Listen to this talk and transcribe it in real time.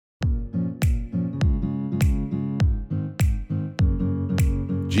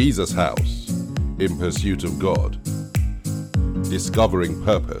Jesus House, in pursuit of God, discovering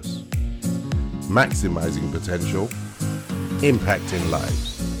purpose, maximizing potential, impacting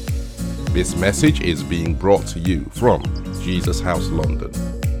lives. This message is being brought to you from Jesus House London.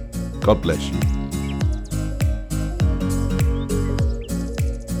 God bless you.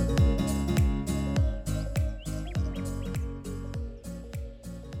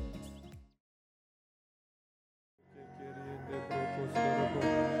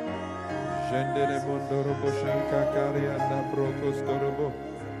 Jendene mondorobo shanka karianda brokos torobo.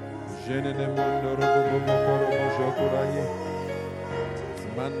 Jenene mondorobo bokorobo jokuraye.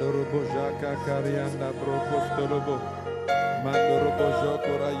 Mandorobo jaka karianda brokos torobo. Mandorobo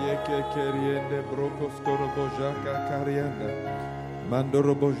jokuraye ke keriende brokos torobo jaka karianda.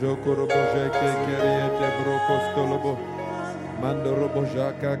 Mandorobo jokorobo jeke keriende brokos torobo. Mandorobo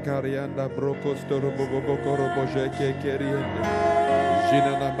jaka karianda brokos torobo bokorobo jeke keriende.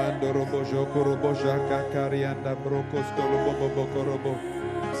 Jinana mandorobo jokorobo jaka karianda brokos torobo bokorobo.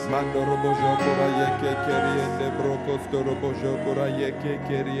 Mandorobo jokora yeke keriende brokos torobo jokora yeke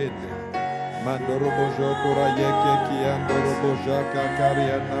keriende. Mandorobo jokora yeke kiandorobo jaka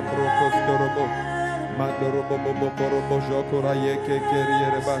karianda brokos torobo. Mandorobo bokorobo jokora yeke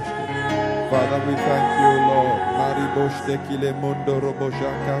keriere bashte. Father, we thank you, Lord. Mariboshte kile mondorobo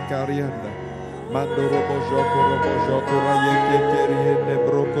jaka karianda. Mandorobo jokorobo jokora yeke keriende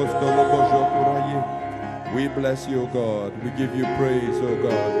brokos torobo jokora ye. We bless you, God. We give you praise, O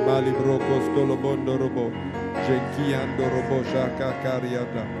God. Mali brokos tolobondorobo jenkiandorobo jaka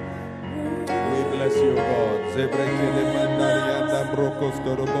karianda. We bless you, God. Zebrekele mandarianda brokos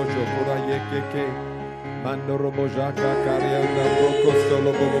torobo jokora yeke. Mandorobo jaka karianda brokos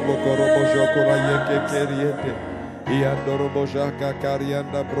tolobo bokorobo jokora yeke keriete. Iandorobo jaka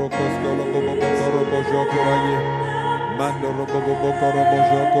karianda brokos tolobo bokorobo jokora ye. Mandorobo bokorobo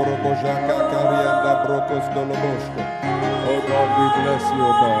jokorobo jaka karianda brokos toloboshko. Oh God, we bless you,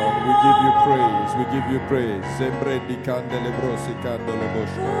 God. We give you praise. We give you praise. Sembredi candele brosi candele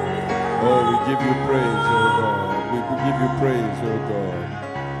boshko. Oh, we give you praise, oh God. We give you praise, oh God.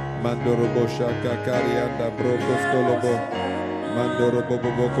 Mandorobo shaka karianda brokos tolobo. Mandorobo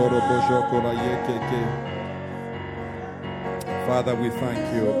bokorobo jokora yekeke. Father, we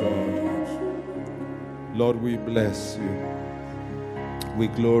thank you, O God. Lord, we bless you. We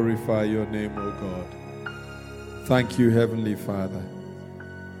glorify your name, O God. Thank you, Heavenly Father.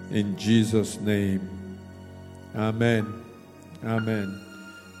 In Jesus' name. Amen. Amen.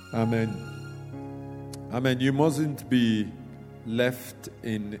 Amen. Amen. You mustn't be left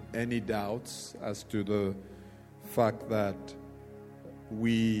in any doubts as to the fact that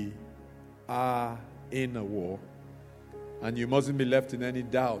we are in a war. And you mustn't be left in any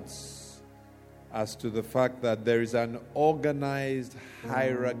doubts as to the fact that there is an organized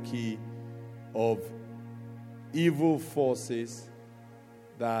hierarchy of evil forces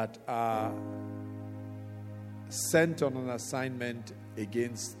that are sent on an assignment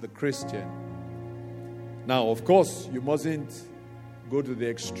against the Christian. Now, of course, you mustn't go to the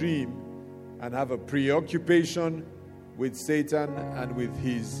extreme and have a preoccupation with Satan and with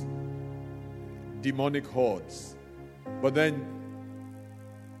his demonic hordes. But then,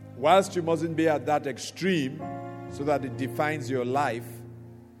 whilst you mustn't be at that extreme so that it defines your life,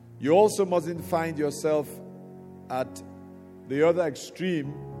 you also mustn't find yourself at the other extreme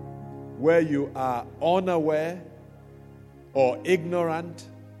where you are unaware or ignorant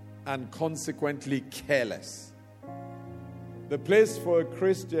and consequently careless. The place for a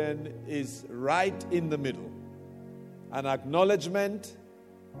Christian is right in the middle. An acknowledgement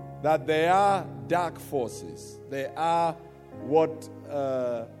that there are dark forces. There are what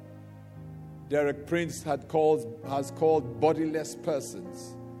Derek Prince has called bodiless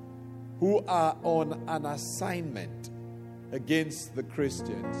persons who are on an assignment against the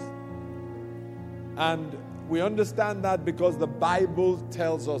Christians. And we understand that because the Bible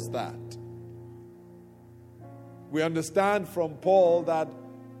tells us that. We understand from Paul that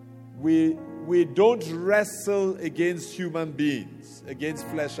we don't wrestle against human beings, against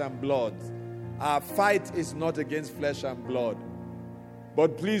flesh and blood. Our fight is not against flesh and blood.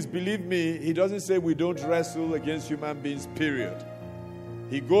 But please believe me, he doesn't say we don't wrestle against human beings, period.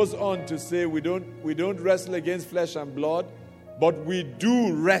 He goes on to say we don't wrestle against flesh and blood, but we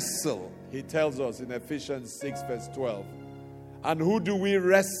do wrestle, he tells us in Ephesians 6 verse 12. And who do we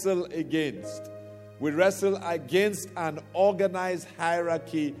wrestle against? We wrestle against an organized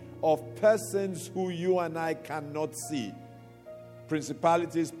hierarchy of persons who you and I cannot see.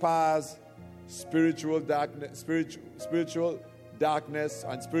 Principalities, powers, spiritual darkness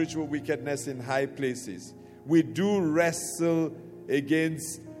and spiritual wickedness in high places. We do wrestle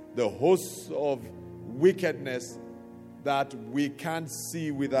against the hosts of wickedness that we can't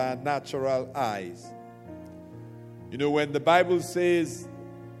see with our natural eyes. You know, when the Bible says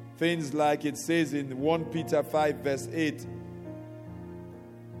things like it says in 1 Peter 5 verse 8,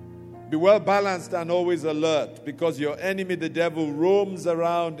 be well balanced and always alert, because your enemy, the devil, roams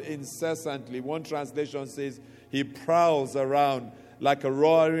around incessantly. One translation says he prowls around like a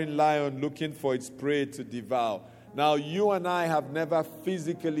roaring lion looking for its prey to devour. Now, you and I have never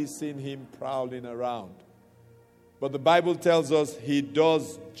physically seen him prowling around. But the Bible tells us he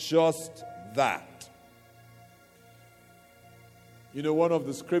does just that. You know, one of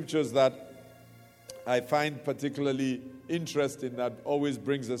the scriptures that I find particularly interesting, that always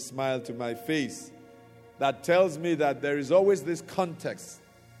brings a smile to my face, that tells me that there is always this contest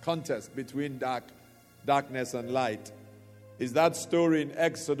between darkness and light, is that story in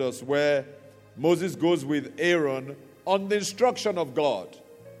Exodus where Moses goes with Aaron on the instruction of God.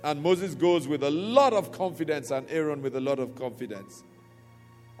 And Moses goes with a lot of confidence and Aaron with a lot of confidence.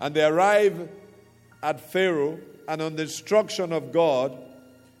 And they arrive at Pharaoh, and on the instruction of God,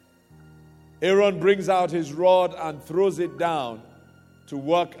 Aaron brings out his rod and throws it down to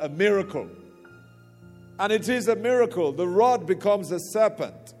work a miracle. And it is a miracle. The rod becomes a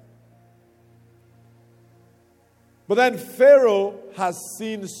serpent. But then Pharaoh has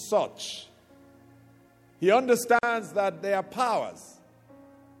seen such. He understands that there are powers.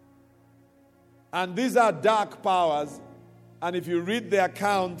 And these are dark powers. And if you read the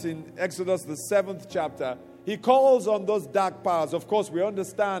account in Exodus, the 7th chapter, he calls on those dark powers. Of course, we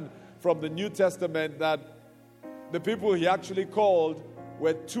understand from the New Testament that the people he actually called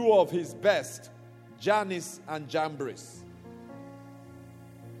were two of his best, Jannes and Jambres.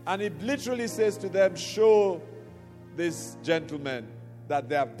 And he literally says to them, show these gentlemen that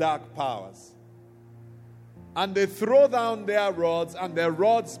they have dark powers. And they throw down their rods, and their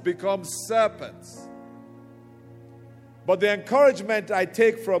rods become serpents. But the encouragement I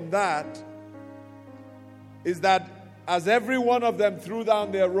take from that is that as every one of them threw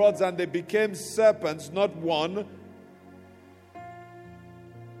down their rods and they became serpents, not one,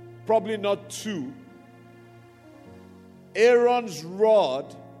 probably not two, Aaron's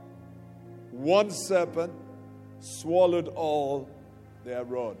rod, one serpent, swallowed all their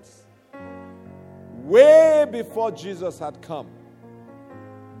rods. Way before Jesus had come,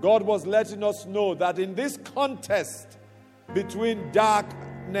 God was letting us know that in this contest between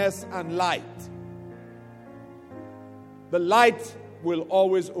darkness and light, the light will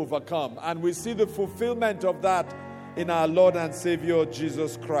always overcome. And we see the fulfillment of that in our Lord and Savior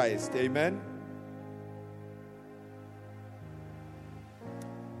Jesus Christ. Amen.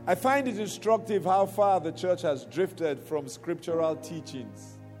 I find it instructive how far the church has drifted from scriptural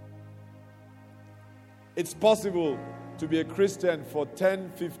teachings. It's possible to be a Christian for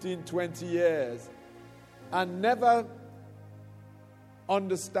 10, 15, 20 years and never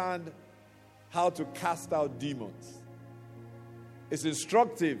understand how to cast out demons. It's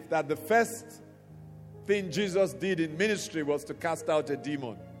instructive that the first thing Jesus did in ministry was to cast out a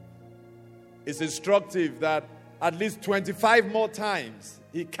demon. It's instructive that at least 25 more times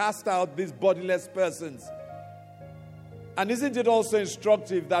he cast out these bodiless persons. And isn't it also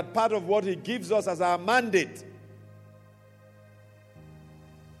instructive that part of what he gives us as our mandate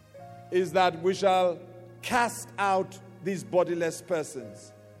is that we shall cast out these bodiless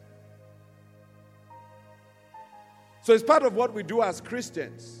persons? So it's part of what we do as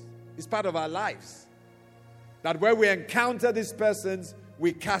Christians. It's part of our lives. That when we encounter these persons,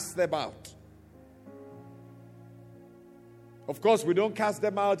 we cast them out. Of course, we don't cast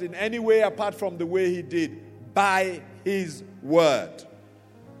them out in any way apart from the way he did, by his word.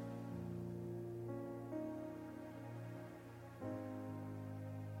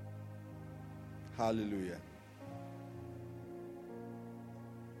 Hallelujah.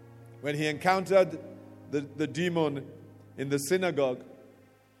 When he encountered the demon in the synagogue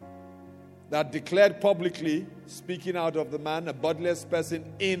that declared publicly, speaking out of the man, a bodiless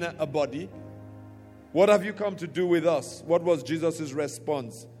person in a body, what have you come to do with us? What was Jesus'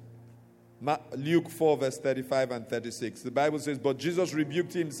 response? Luke 4 verse 35 and 36. The Bible says, but Jesus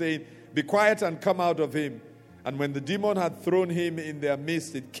rebuked him, saying, be quiet and come out of him. And when the demon had thrown him in their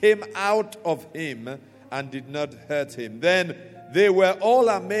midst, it came out of him and did not hurt him. Then they were all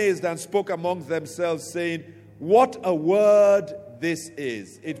amazed and spoke among themselves, saying, what a word this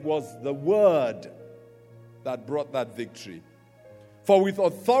is. It was the word that brought that victory. For with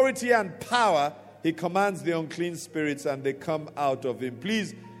authority and power, he commands the unclean spirits and they come out of him.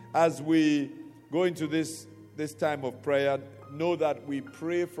 Please, as we go into this time of prayer, know that we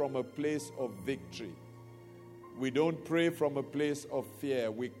pray from a place of victory. We don't pray from a place of fear.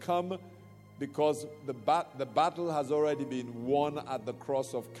 We come because the battle has already been won at the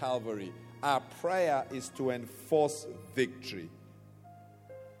cross of Calvary. Our prayer is to enforce victory.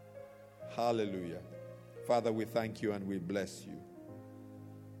 Hallelujah. Father, we thank you and we bless you.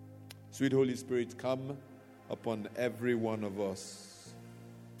 Sweet Holy Spirit, come upon every one of us.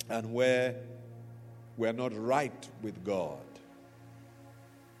 And where we're not right with God,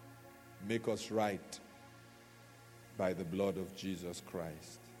 make us right by the blood of Jesus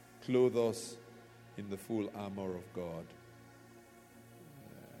Christ. Clothe us in the full armor of God.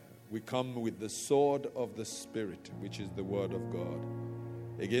 We come with the sword of the Spirit, which is the word of God,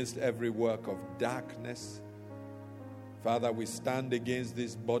 against every work of darkness. Father, we stand against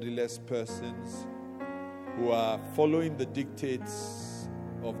these bodiless persons who are following the dictates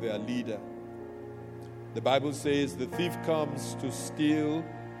of their leader. The Bible says the thief comes to steal,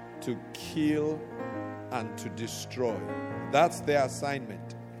 to kill, and to destroy. That's their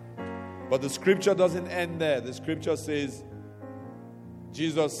assignment. But the scripture doesn't end there. The scripture says,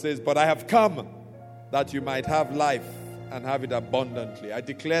 Jesus says, but I have come that you might have life and have it abundantly. I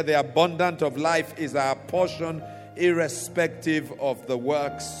declare the abundance of life is our portion, irrespective of the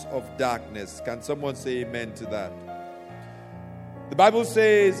works of darkness. Can someone say amen to that? The Bible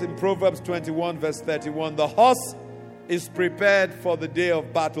says in Proverbs 21 verse 31, the horse is prepared for the day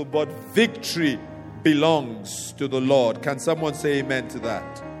of battle, but victory belongs to the Lord. Can someone say amen to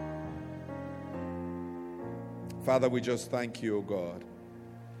that? Father, we just thank you, O God.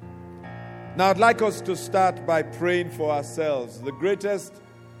 Now I'd like us to start by praying for ourselves. The greatest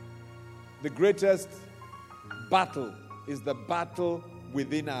battle is the battle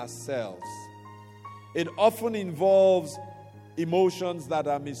within ourselves. It often involves emotions that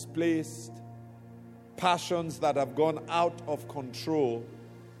are misplaced, passions that have gone out of control.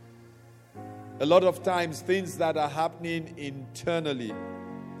 A lot of times, things that are happening internally.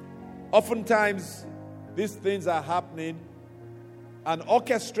 Oftentimes, these things are happening and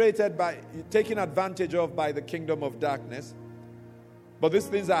orchestrated by, taken advantage of by the kingdom of darkness. But these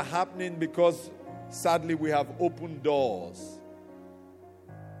things are happening because, sadly, we have opened doors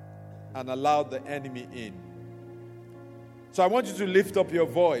and allowed the enemy in. So I want you to lift up your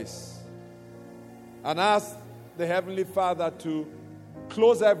voice and ask the Heavenly Father to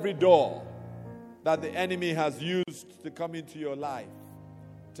close every door that the enemy has used to come into your life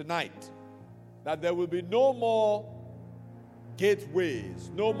tonight. That there will be no more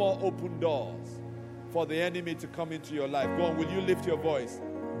gateways, no more open doors for the enemy to come into your life. Go on, will you lift your voice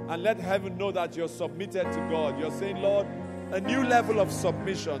and let heaven know that you're submitted to God? You're saying, Lord, a new level of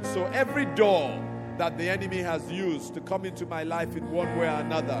submission. So every door that the enemy has used to come into my life in one way or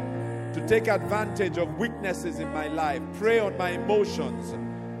another, to take advantage of weaknesses in my life, prey on my emotions,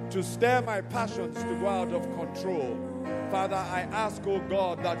 to stir my passions to go out of control. Father, I ask, oh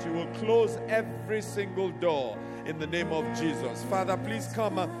God, that you will close every single door in the name of Jesus. Father, please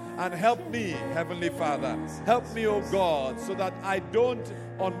come and help me, Heavenly Father. Help me, oh God, so that I don't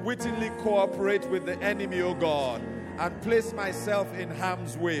unwittingly cooperate with the enemy, oh God, and place myself in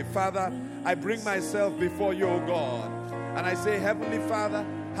harm's way. Father, I bring myself before you, oh God, and I say, Heavenly Father,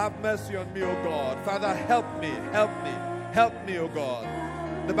 have mercy on me, oh God. Father, help me, oh God.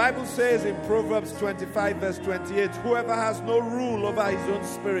 The Bible says in Proverbs 25 verse 28, whoever has no rule over his own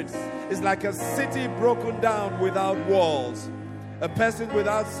spirit is like a city broken down without walls. A person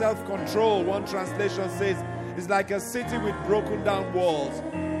without self-control, one translation says, is like a city with broken down walls.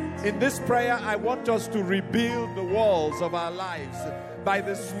 In this prayer, I want us to rebuild the walls of our lives. By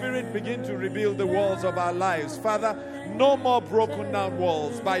the Spirit, begin to rebuild the walls of our lives. Father, no more broken down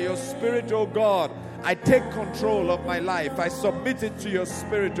walls. By your Spirit, oh God, I take control of my life. I submit it to your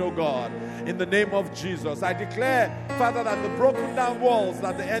Spirit, oh God, in the name of Jesus. I declare, Father, that the broken down walls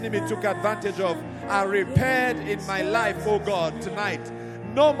that the enemy took advantage of are repaired in my life, oh God, tonight.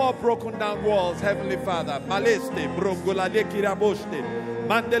 No more broken down walls, Heavenly Father. Maleste, brongolade kiraboste,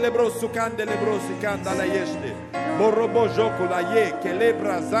 mandelebro sukandelebro sikandala yeste, borobo jokula ye,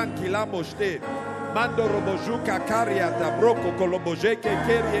 kelebra zanki la moste, mando robojuka kariata, broko kolobojeke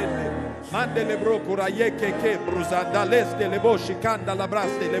keriende. Mandele brokura yeke bruzanda leste lebo shikanda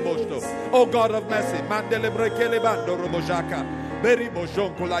labraste lebosto. Oh God of mercy, mandele brekele bando robojaka. Beri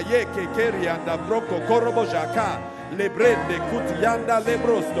bojonko la yeke kerianda broko korobojaka. Lebrende kutianda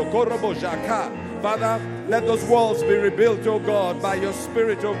lebrosto korobojaka. Father, let those walls be rebuilt, oh God, by your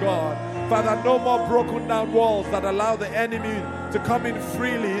Spirit, oh God. Father, no more broken down walls that allow the enemy to come in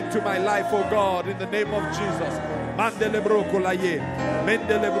freely into my life, oh God, in the name of Jesus. Mandele broko la ye,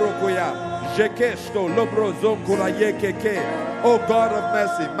 mendele broko ya, Jekesto lobrozon kurayekeke. Oh God of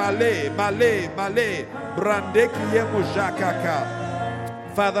mercy. Male. Brandeki yemujakaka.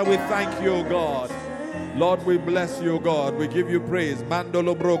 Father, we thank you, O God. Lord, we bless you, O God. We give you praise.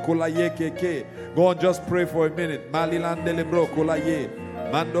 Mandolo brokulayekeke. Go on, just pray for a minute. Malilandele brokulaye.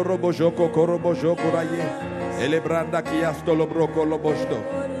 Mandoro bojoko korobojoko raye. Elebranda kiasto lobroko lobosto.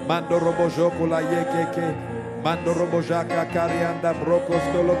 Mandoro bojoko layekeke. Mandoro bojaka karianda broko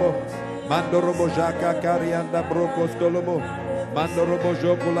stolobo. Mandoro bojaka karianda broko stolobo. Mandoro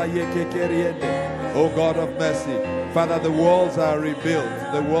bojoko layekeke riende. O God of mercy. Father, the walls are rebuilt.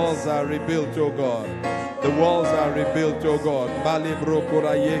 The walls are rebuilt, O God. The walls are rebuilt, O God.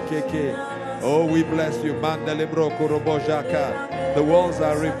 Oh, we bless you. The walls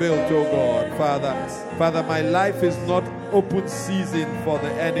are rebuilt, O God. Father, my life is not open season for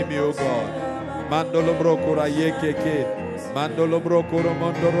the enemy, O God. Mandolo brokura yekeke. Mandolo brokuro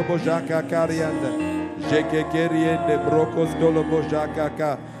mondoro bojaka karianda. Jekekeriende brokos dolo bojaka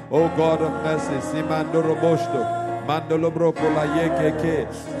ka. O God of mercy, Simandoro bosto. Mandolo broko la yekeke.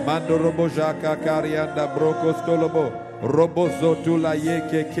 Mandoro bojaka karianda broko stolobo. Robozo tu la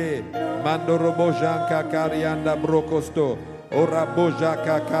yekeke. Mandoro bojanka karianda broko sto. Ora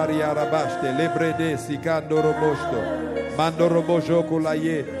bojaka kariarabaste. Lebrede sikando robosto. Mandoro bojoko la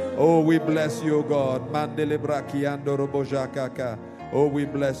ye. Oh, we bless you, God. Mandele brakiando robojaka ka. Oh, we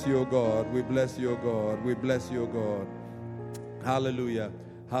bless you, God. We bless you, God. We bless you, God. Hallelujah.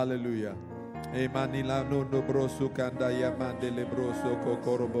 Hallelujah. Emanila no brosu kanda ya mandele broso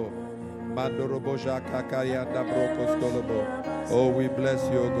kokorobo. Mandorobo jaka karianda broko stolobo. Oh, we bless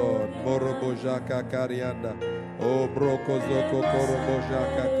you, God. Morobo jaka karianda. Oh, broko zoko korobo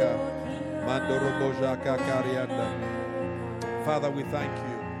jaka ka. Mandorobo jaka karianda. Father, we thank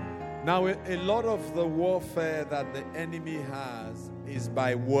you. Now, a lot of the warfare that the enemy has is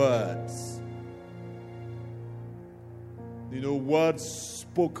by words. Words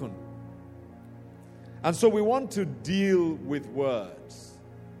spoken. And so we want to deal with words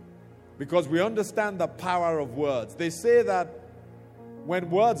because we understand the power of words. They say that when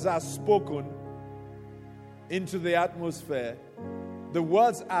words are spoken into the atmosphere, the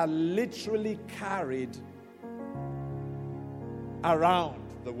words are literally carried around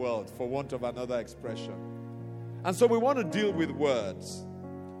the world, for want of another expression. And so we want to deal with words.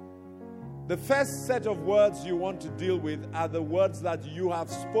 The first set of words you want to deal with are the words that you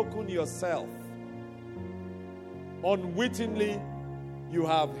have spoken yourself. Unwittingly, you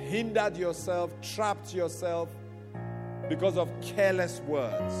have hindered yourself, trapped yourself because of careless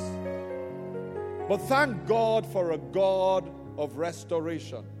words. But thank God for a God of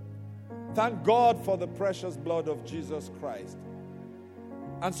restoration. Thank God for the precious blood of Jesus Christ.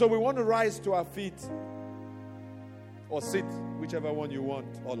 And so we want to rise to our feet or sit, whichever one you want,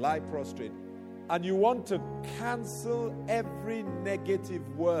 or lie prostrate. And you want to cancel every negative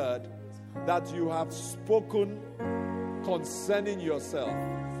word that you have spoken concerning yourself,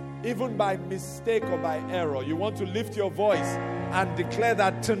 even by mistake or by error. You want to lift your voice and declare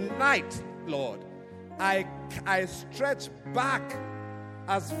that tonight, Lord, I stretch back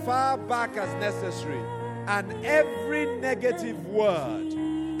as far back as necessary, and every negative word,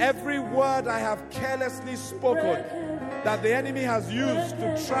 every word I have carelessly spoken that the enemy has used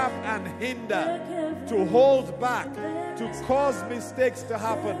to trap and hinder, to hold back, to cause mistakes to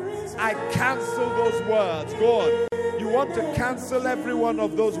happen, I cancel those words. Go on. You want to cancel every one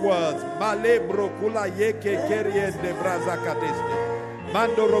of those words. Malebro kula yeke keriende brazakadeste.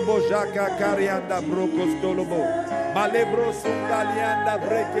 Mando robo jaka karianda brokos dolobo. Malebro sundalianda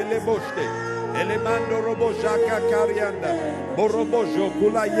breke leboste. Elemando robo jaka karianda. Morobo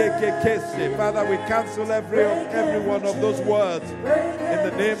jokula yeke kese. Father, we cancel every one of those words in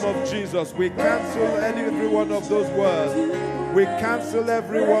the name of Jesus. We cancel every one of those words. We cancel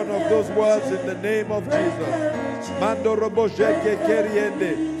every one of those words in the name of Jesus. Mando robo jeke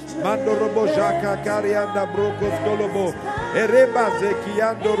keriende. Mando robo jaka karianda brokos dolobo. Ereba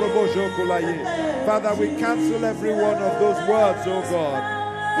zekiando robo jokulaye. Father, we cancel every one of those words, oh God.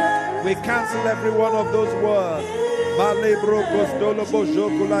 We cancel every one of those words. Male brokos dolobo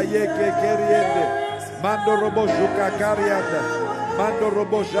jokulaye ke keriende. Mando robo joka karianda. Mando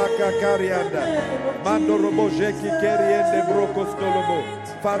robo jaka karianda. Mando robo jeki keriende brokos dolobo.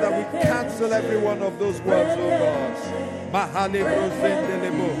 Father, we cancel every one of those words, oh God. Mahale brosende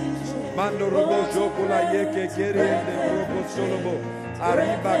lebo. Mando robo jokula yeke keriende brokos dolobo.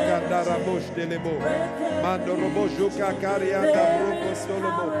 Arriba kandara bosh delebo. Mando robo joka karianda brokos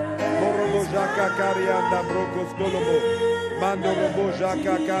dolobo. Morobo jaka karianda brokos dolobo. Mando robo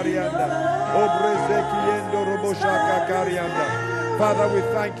jaka karianda. Obrezeki yendo robo jaka karianda. Father, we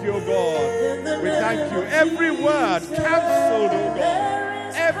thank you, O God. We thank you. Every word cancelled, O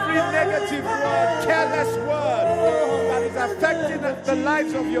God. Every negative word, careless word that is affecting the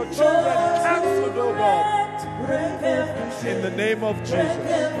lives of your children, cancelled, O God. In the name of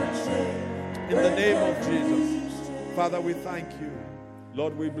Jesus. In the name of Jesus. Father, we thank you.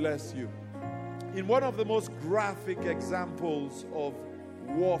 Lord, we bless you. In one of the most graphic examples of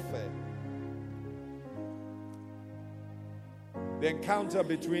warfare, the encounter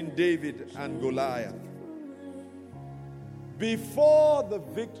between David and Goliath. Before the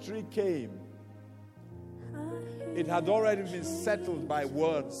victory came, it had already been settled by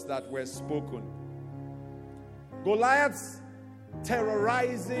words that were spoken. Goliath's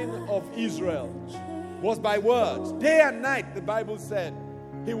terrorizing of Israel was by words. Day and night, the Bible said,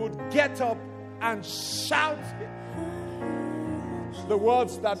 he would get up and shout the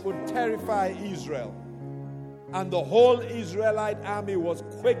words that would terrify Israel. And the whole Israelite army was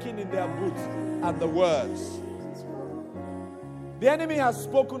quaking in their boots at the words. The enemy has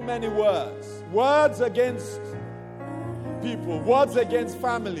spoken many words. Words against people. Words against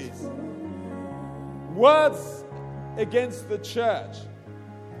families. Words against the church.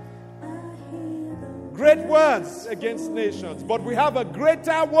 Great words against nations. But we have a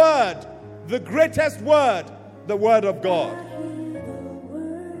greater word. The greatest word. The word of God.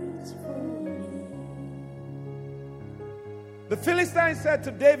 The Philistine said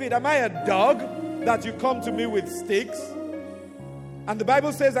to David, am I a dog that you come to me with sticks? And the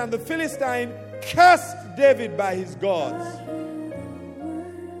Bible says, and the Philistine cursed David by his gods.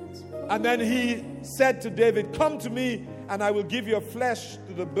 And then he said to David, come to me and I will give your flesh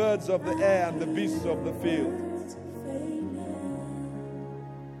to the birds of the air and the beasts of the field.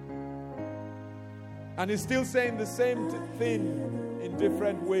 And he's still saying the same thing in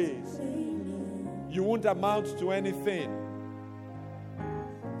different ways. You won't amount to anything.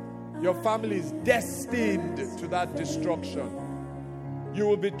 Your family is destined to that destruction. You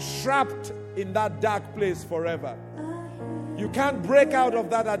will be trapped in that dark place forever. You can't break out of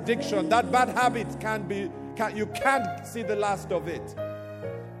that addiction. That bad habit you can't see the last of it.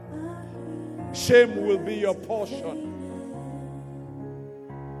 Shame will be your portion.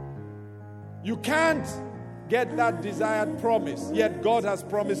 You can't get that desired promise, yet God has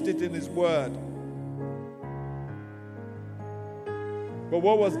promised it in His Word. But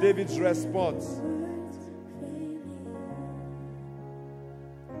what was David's response?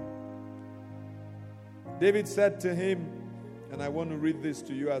 David said to him, and I want to read this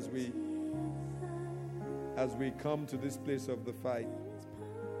to you as we come to this place of the fight.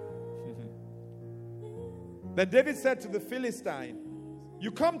 Then David said to the Philistine, you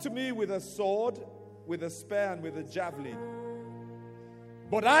come to me with a sword, with a spear, and with a javelin.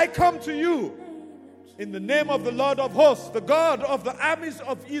 But I come to you in the name of the Lord of hosts, the God of the armies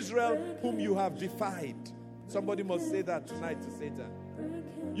of Israel, whom you have defied. Somebody must say that tonight to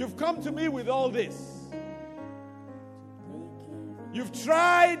Satan. You've come to me with all this. You've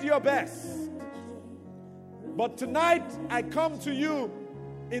tried your best. But tonight I come to you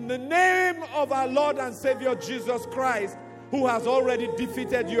in the name of our Lord and Savior Jesus Christ, who has already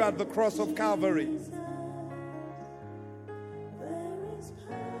defeated you at the cross of Calvary.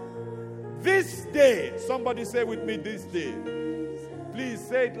 This day, somebody say with me, this day. Please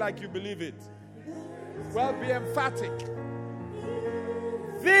say it like you believe it. Well, be emphatic.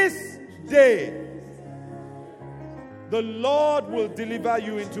 This day, the Lord will deliver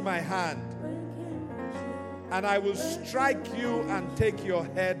you into my hand, and I will strike you and take your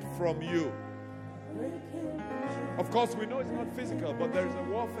head from you. Of course, we know it's not physical, but there is a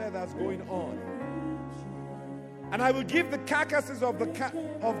warfare that's going on. And I will give the carcasses of the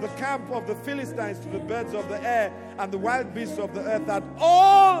camp of the Philistines to the birds of the air and the wild beasts of the earth, that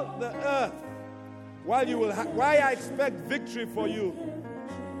all the earth, why I expect victory for you,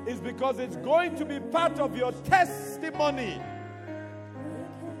 is because it's going to be part of your testimony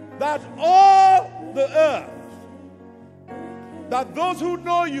that all the earth, that those who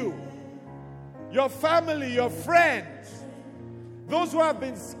know you, your family, your friends, those who have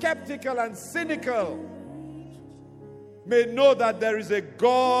been skeptical and cynical, may know that there is a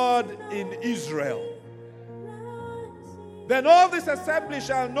God in Israel. Then all this assembly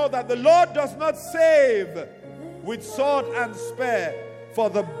shall know that the Lord does not save with sword and spear, for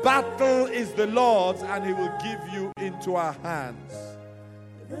the battle is the Lord's, and He will give you into our hands.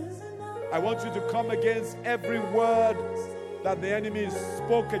 I want you to come against every word that the enemy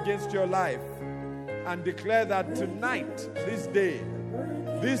spoke against your life, and declare that tonight, this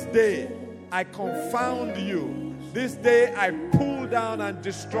day, I confound you. This day, I pull down and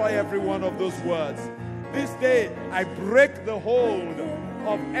destroy every one of those words. This day, I break the hold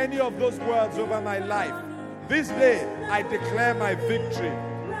of any of those words over my life. This day, I declare my victory.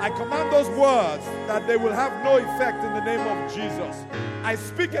 I command those words that they will have no effect in the name of Jesus. I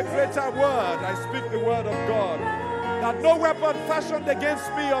speak a greater word. I speak the word of God. That no weapon fashioned against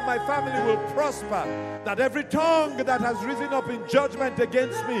me or my family will prosper. That every tongue that has risen up in judgment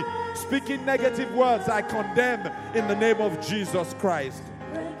against me, speaking negative words, I condemn in the name of Jesus Christ.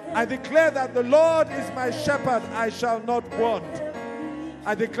 I declare that the Lord is my shepherd, I shall not want.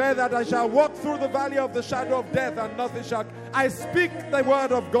 I declare that I shall walk through the valley of the shadow of death and nothing shall. I speak the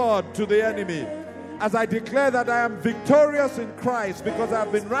word of God to the enemy. As I declare that I am victorious in Christ because I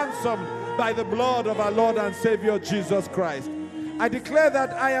have been ransomed by the blood of our Lord and Savior Jesus Christ. I declare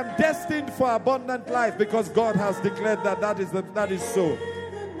that I am destined for abundant life because God has declared that that is so.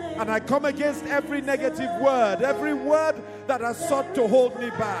 And I come against every negative word, every word that has sought to hold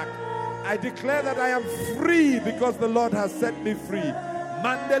me back. I declare that I am free because the Lord has set me free.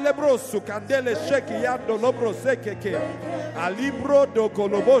 Mandelebrosu candele sheki yando lobro sekeke alibro do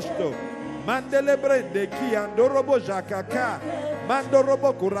kolobosto mandelebrende ki ando robo jakaka mando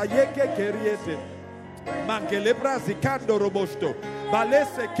robo kurayeke keriete mangelebrazi kando robosto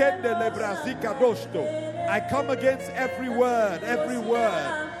balese kende lebrazi kadosto. I come against every word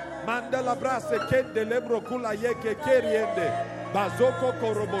mandala brase kende lebro kulayeke keriende Bazoko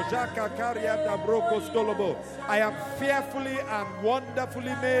korobojaka kariata broko stolobo. I am fearfully and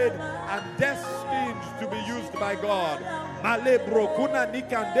wonderfully made and destined to be used by God. Malebro kuna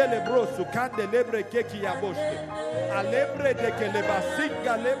nikandele bro sukande lebre keki yaboshte. Alebre de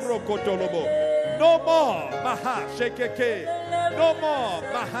kelebasinga lebro kotolobo. No more maha shekeke. No more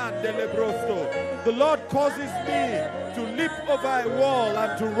mahande lebrosto. The Lord causes me to leap over a wall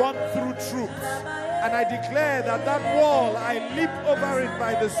and to run through troops. And I declare that that wall, I leap over it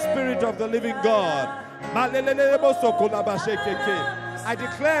by the Spirit of the living God. I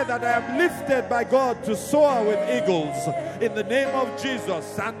declare that I am lifted by God to soar with eagles in the name of Jesus.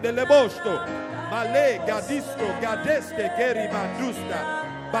 Sandelebosto, Male, Gadisto, Gadeste, Geri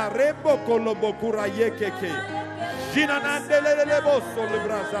Mandusta, Barembo Kolobokura Yekeke, Jinanandelebosto,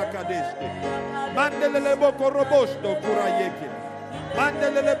 Libraza Kadeste, Mandeleboko Robosto, Kurayeke.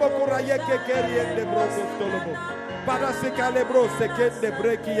 Mandelele bokura yeke keriende broko stolobo. Para se calebro se kende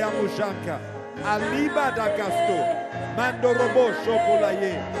breki yamushanka. Aliba da gasto. Mando robo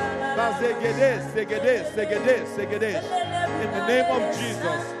shokolaye. Bazegede, segede. In the name of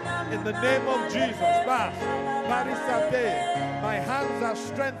Jesus. In the name of Jesus. Ba. Parisate. My hands are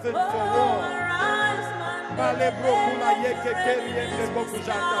strengthened for war. Balebro kula yeke keriende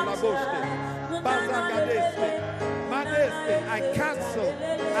bokujata laboste. Bazagadeste. I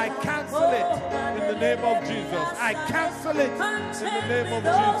cancel it in the name of Jesus. I cancel it in the name of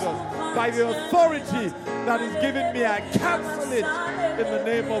Jesus. By the authority that is given me, I cancel it in the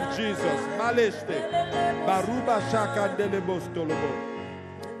name of Jesus. Maleste. Baruba shakandelebostolobo.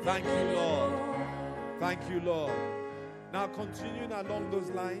 Thank you, Lord. Thank you, Lord. Now continuing along those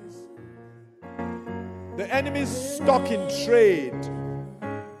lines. The enemy's stock in trade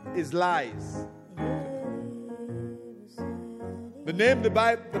is lies. The name the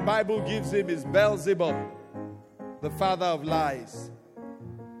Bible gives him is Beelzebub, the father of lies.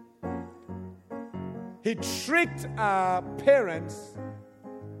 He tricked our parents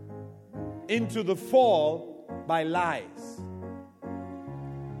into the fall by lies.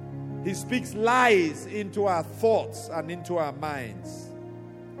 He speaks lies into our thoughts and into our minds.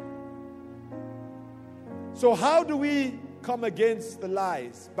 So how do we come against the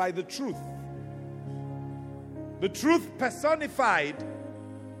lies? By the truth. The truth personified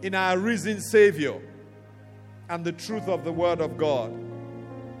in our risen Savior and the truth of the Word of God.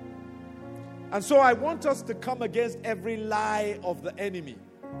 And so I want us to come against every lie of the enemy.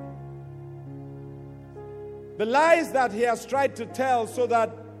 The lies that he has tried to tell so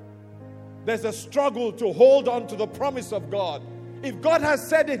that there's a struggle to hold on to the promise of God. If God has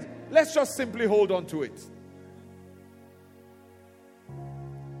said it, let's just simply hold on to it.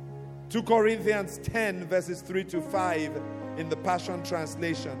 2 Corinthians 10 verses 3 to 5 in the Passion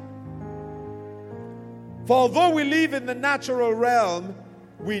Translation. For although we live in the natural realm,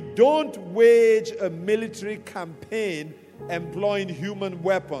 we don't wage a military campaign employing human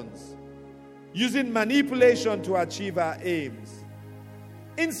weapons, using manipulation to achieve our aims.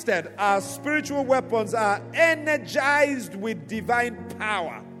 Instead, our spiritual weapons are energized with divine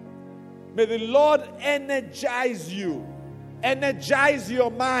power. May the Lord energize you, energize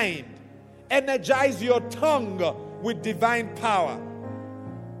your mind, energize your tongue with divine power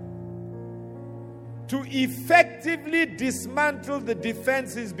to effectively dismantle the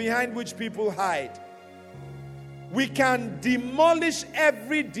defenses behind which people hide. We can demolish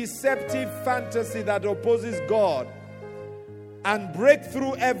every deceptive fantasy that opposes God and break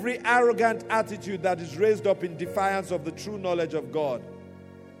through every arrogant attitude that is raised up in defiance of the true knowledge of God.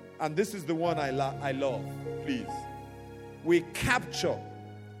 And this is the one I love, please. We capture,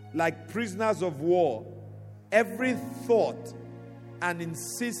 like prisoners of war, every thought and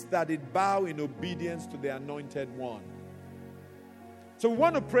insist that it bow in obedience to the Anointed One. So we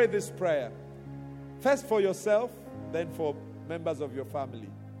want to pray this prayer. First for yourself, then for members of your family,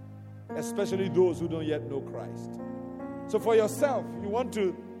 especially those who don't yet know Christ. So for yourself, you want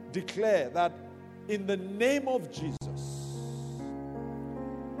to declare that in the name of Jesus,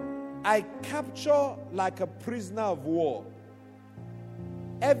 I capture like a prisoner of war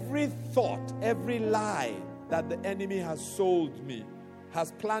every thought, every lie that the enemy has sold me,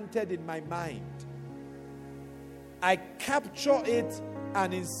 has planted in my mind. I capture it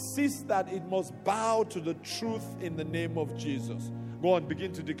and insist that it must bow to the truth in the name of Jesus. Go on,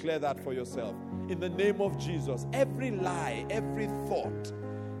 begin to declare that for yourself. In the name of Jesus, every lie, every thought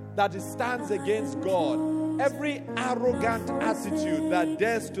that stands against God, every arrogant attitude that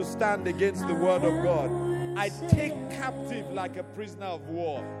dares to stand against the word of God, I take captive like a prisoner of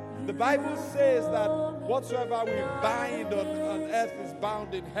war. The Bible says that whatsoever we bind on earth is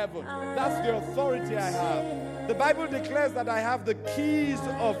bound in heaven. That's the authority I have. The Bible declares that I have the keys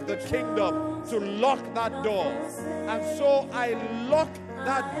of the kingdom to lock that door. And so I lock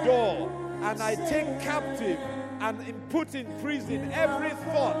that door and I take captive and put in prison every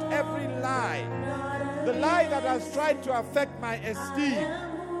thought, every lie. The lie that has tried to affect my esteem,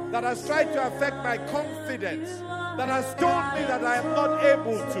 that has tried to affect my confidence, that has told me that I am not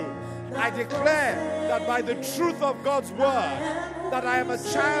able to. I declare that by the truth of God's word, that I am a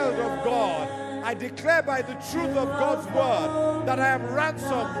child of God. I declare by the truth of God's word that I am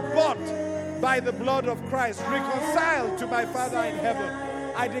ransomed, bought by the blood of Christ, reconciled to my Father in heaven.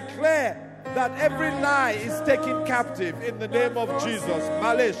 I declare that every lie is taken captive in the name of Jesus.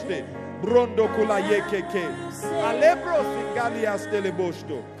 Maleshte, brondo kula yekeke, alebro singalias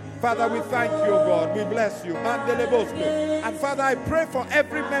telebosto. Father, we thank you, O God. We bless you. And Father, I pray for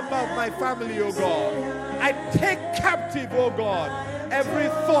every member of my family, O God. I take captive, O God, every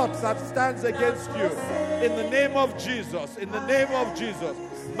thought that stands against you. In the name of Jesus. In the name of Jesus.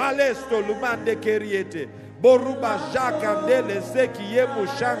 Malesto lumande keriete. Boruba jakandele seki yemu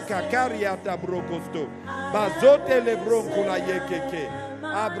shanka kariata brokosto. Bazote le bronkula yekeke.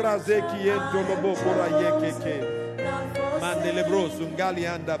 Abrazeki yento lobo kura yekeke.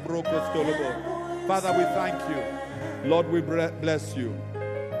 Father, we thank you. Lord, we bless you.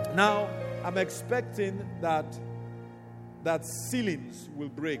 Now, I'm expecting that ceilings will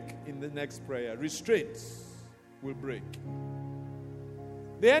break in the next prayer. Restraints will break.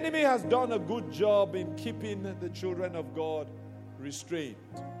 The enemy has done a good job in keeping the children of God restrained,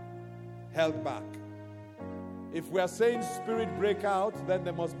 held back. If we are saying spirit break out, then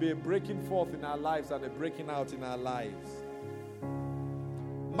there must be a breaking forth in our lives and a breaking out in our lives.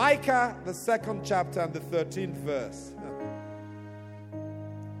 Micah, the 2nd chapter and the 13th verse.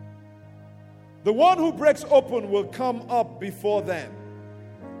 The one who breaks open will come up before them.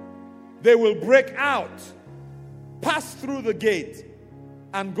 They will break out, pass through the gate,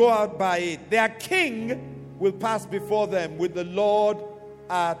 and go out by it. Their king will pass before them with the Lord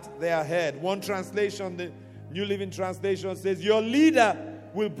at their head. One translation, the New Living Translation, says, your leader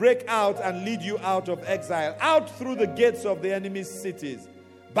will break out and lead you out of exile, out through the gates of the enemy's cities,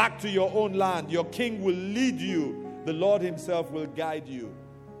 back to your own land. Your king will lead you. The Lord himself will guide you.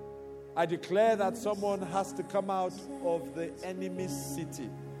 I declare that someone has to come out of the enemy's city.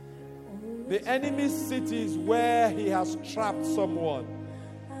 The enemy's city is where he has trapped someone.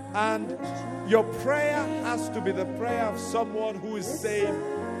 And your prayer has to be the prayer of someone who is saying,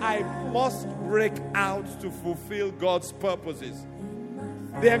 I must break out to fulfill God's purposes.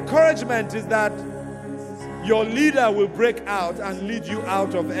 The encouragement is that your leader will break out and lead you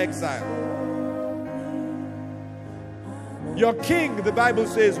out of exile. Your king, the Bible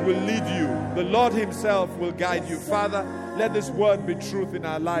says, will lead you. The Lord himself will guide you. Father, let this word be truth in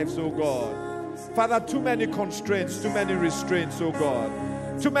our lives, O God. Father, too many constraints, too many restraints, O God.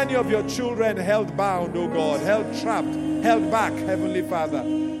 Too many of your children held bound, O God, held trapped, held back, Heavenly Father.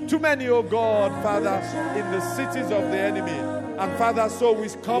 Too many, O God, Father, in the cities of the enemy. And Father, so we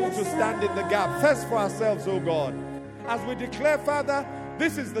come to stand in the gap, first for ourselves, O God. As we declare, Father,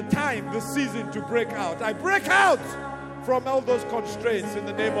 this is the time, the season to break out. I break out from all those constraints in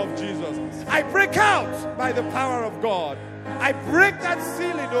the name of Jesus. I break out by the power of God. I break that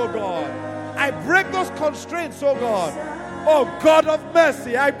ceiling, O God. I break those constraints, O God. Oh God of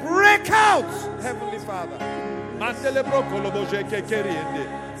mercy, I break out, Heavenly Father. Mandele brokolobo jeke keriende.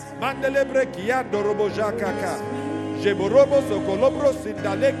 Mandele brekiando robo jakaka. Jeborobo sokolobro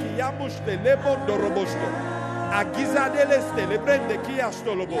sindaleki yamushte lebondo robosto. I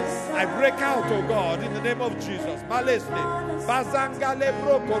break out, oh God, in the name of Jesus.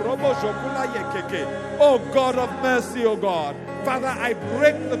 Oh God of mercy, oh God. Father, I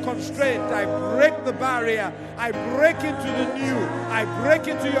break the constraint. I break the barrier. I break into the new. I break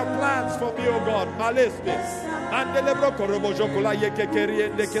into your plans for me, oh God.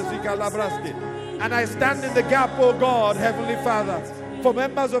 And I stand in the gap, oh God, Heavenly Father, for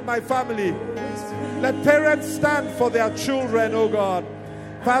members of my family. Let parents stand for their children, oh God.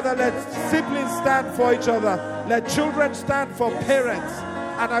 Father, let siblings stand for each other. Let children stand for parents.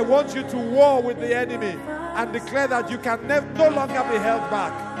 And I want you to war with the enemy and declare that you can no longer be held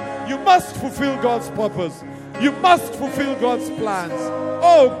back. You must fulfill God's purpose. You must fulfill God's plans.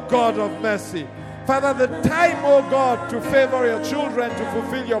 Oh God of mercy. Father, the time, oh God, to favor your children, to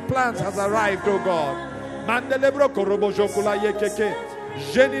fulfill your plans has arrived, oh God. Mandelebro korobojo kulaye keke.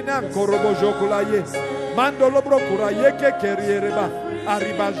 Jeninan korobojo kulaye. Mandolobro kuraye keke riereba.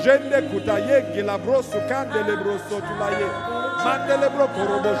 Arriba jende kutaye gilabro sukandelebro sotulaye. Mandelebro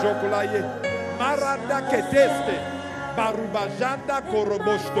korobojo kulaye. Maranda keteste. Barubajanda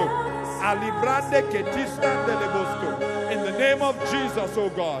korobosto. Alibrande ketistan. In the name of Jesus, oh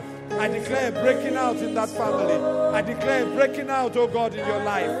God, I declare breaking out in that family. I declare breaking out, oh God, in your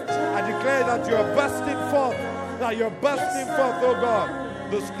life. I declare that you are bursting forth. That you're bursting forth, oh God.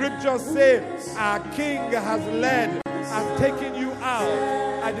 The scriptures say our King has led and taken you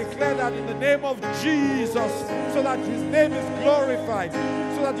out. I declare that in the name of Jesus, so that his name is glorified,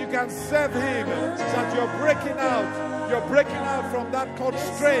 so that you can serve him, that you're breaking out. You're breaking out from that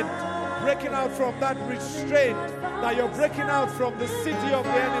constraint, breaking out from that restraint, that you're breaking out from the city of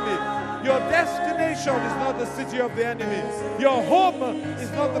the enemy. Your destination is not the city of the enemy. Your home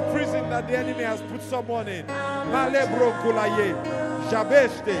is not the prison that the enemy has put someone in. Malebro kulaye,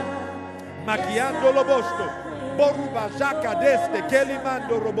 jabeste, makiando lobosto, boruba jaka deste,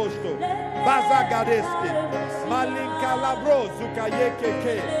 kelimando robosto, bazaga deste, malinka labro zukaye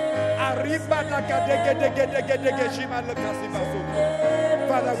keke, arriba nakadege dege dege dege shima lekasibaso.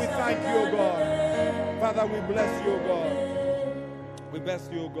 Father, we thank you, O God. Father, we bless you, O God. We bless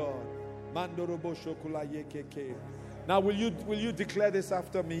you, O God. Now, will you declare this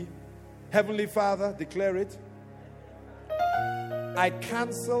after me? Heavenly Father, declare it. I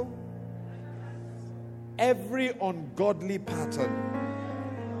cancel every ungodly pattern,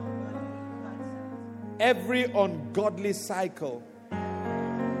 every ungodly cycle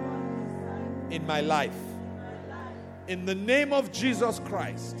in my life. In the name of Jesus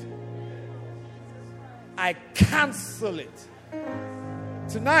Christ, I cancel it.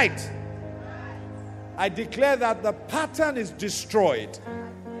 Tonight, I declare that the pattern is destroyed.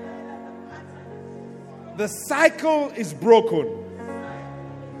 The cycle is broken.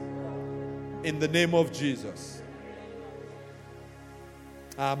 In the name of Jesus.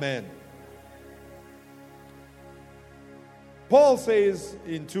 Amen. Paul says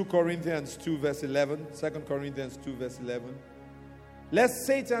in 2 Corinthians 2 verse 11, 2 Corinthians 2 verse 11, lest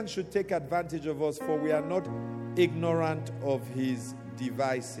Satan should take advantage of us, for we are not ignorant of his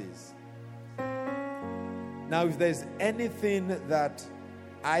devices. Now, if there's anything that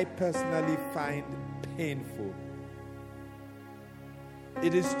I personally find painful,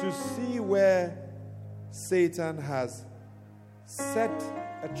 it is to see where Satan has set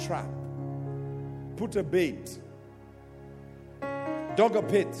a trap, put a bait, dug a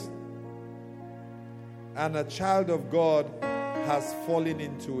pit, and a child of God has fallen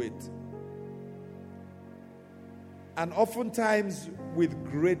into it. And oftentimes with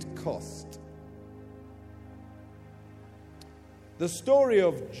great cost. The story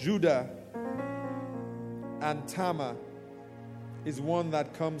of Judah and Tamar is one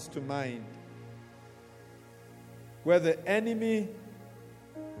that comes to mind, where the enemy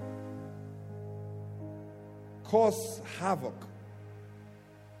caused havoc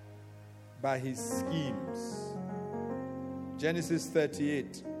by his schemes. Genesis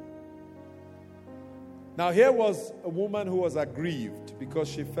 38. Now here was a woman who was aggrieved because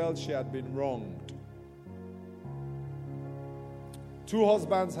she felt she had been wronged. 2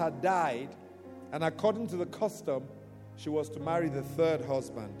 husbands had died, and according to the custom, she was to marry the 3rd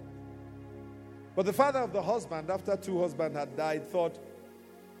husband. But the father of the husband, after 2 husbands had died, thought,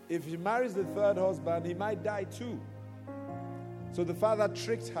 if she marries the 3rd husband, he might die too. So the father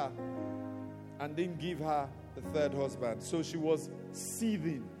tricked her and didn't give her the 3rd husband. So she was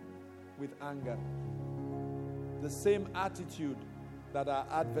seething with anger. The same attitude that our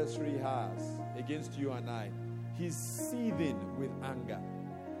adversary has against you and I. He's seething with anger.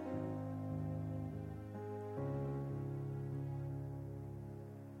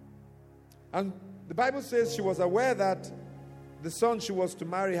 And the Bible says she was aware that the son she was to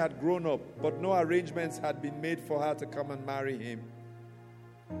marry had grown up, but no arrangements had been made for her to come and marry him.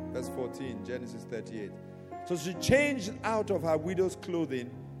 Verse 14, Genesis 38. So she changed out of her widow's clothing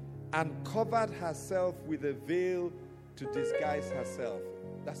and covered herself with a veil to disguise herself.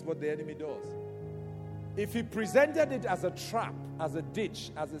 That's what the enemy does. If he presented it as a trap, as a ditch,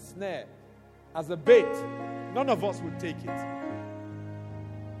 as a snare, as a bait, none of us would take it.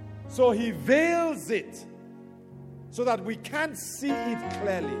 So he veils it so that we can't see it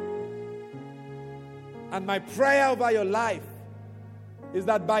clearly. And my prayer over your life is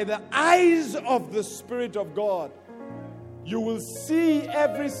that by the eyes of the Spirit of God, you will see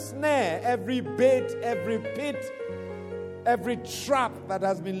every snare, every bait, every pit, every trap that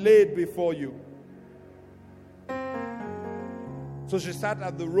has been laid before you. So she sat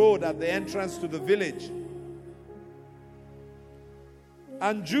at the road at the entrance to the village.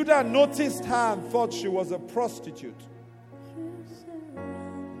 And Judah noticed her and thought she was a prostitute,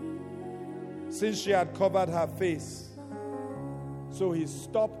 since she had covered her face. So he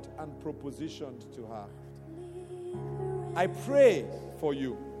stopped and propositioned to her. I pray for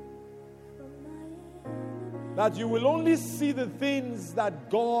you that you will only see the things that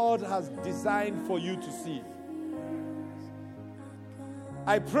God has designed for you to see.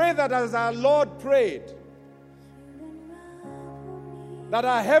 I pray that as our Lord prayed, that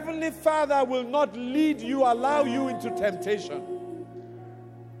our Heavenly Father will not lead you, allow you into temptation.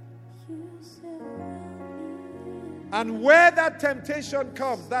 And where that temptation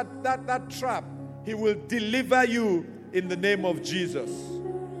comes, that trap, He will deliver you in the name of Jesus.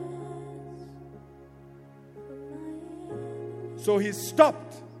 So he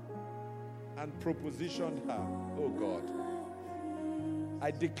stopped and propositioned her. Oh God,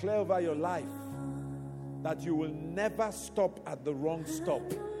 I declare over your life that you will never stop at the wrong stop.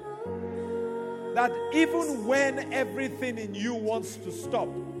 That even when everything in you wants to stop,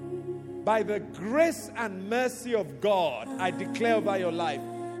 by the grace and mercy of God, I declare over your life,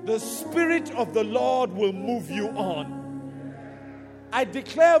 the Spirit of the Lord will move you on. I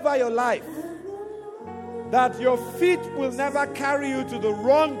declare over your life that your feet will never carry you to the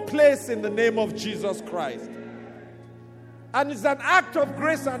wrong place in the name of Jesus Christ. And it's an act of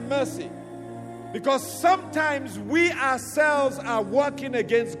grace and mercy, because sometimes we ourselves are working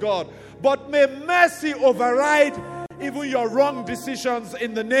against God. But may mercy override even your wrong decisions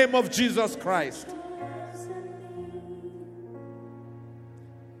in the name of Jesus Christ.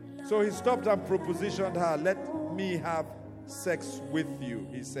 So he stopped and propositioned her. Let me have sex with you,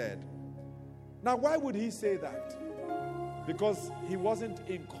 he said. Now, why would he say that? Because he wasn't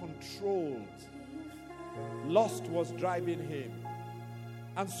in control. Lust was driving him.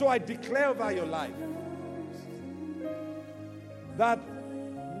 And so I declare over your life that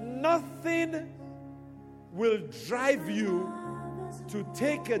nothing will drive you to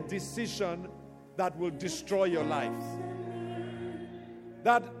take a decision that will destroy your life.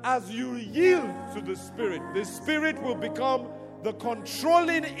 That as you yield to the Spirit will become the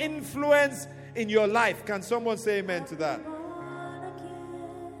controlling influence in your life. Can someone say amen to that?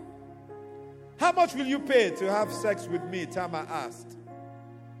 How much will you pay to have sex with me? Tamar asked.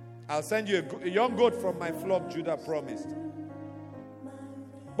 I'll send you a young goat from my flock, Judah promised.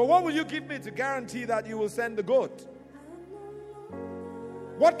 But what will you give me to guarantee that you will send the goat?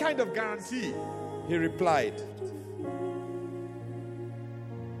 What kind of guarantee? He replied.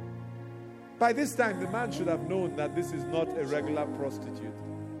 By this time, the man should have known that this is not a regular prostitute.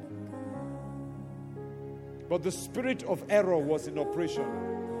 But the spirit of error was in operation.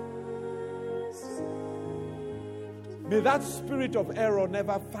 May that spirit of error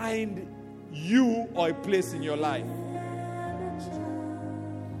never find you or a place in your life.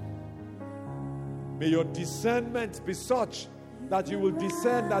 May your discernment be such that you will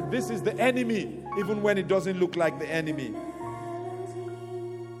discern that this is the enemy, even when it doesn't look like the enemy.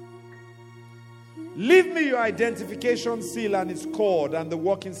 Leave me your identification seal and its cord and the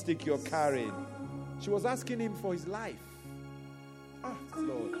walking stick you're carrying. She was asking him for his life.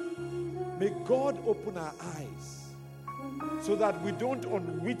 Lord, may God open our eyes so that we don't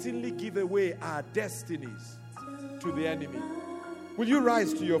unwittingly give away our destinies to the enemy. Will you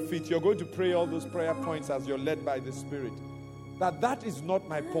rise to your feet? You're going to pray all those prayer points as you're led by the Spirit. That is not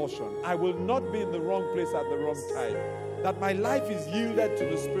my portion. I will not be in the wrong place at the wrong time. That my life is yielded to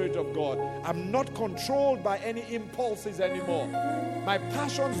the Spirit of God. I'm not controlled by any impulses anymore. My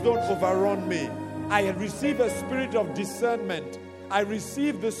passions don't overrun me. I receive a spirit of discernment. I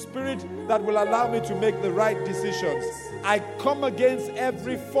receive the spirit that will allow me to make the right decisions. I come against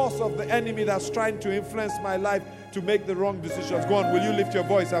every force of the enemy that's trying to influence my life to make the wrong decisions. Go on, will you lift your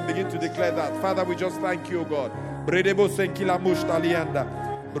voice and begin to declare that? Father, we just thank you, O God. Bredebo senkila mushtalianda.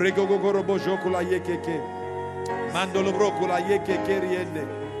 Bregogogorobo jokula yekeke. Mandolo brokula yekeke riende.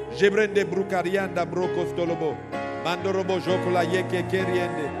 Jebrende brukarianda brokos dolobo. Mandorobo jokula yekeke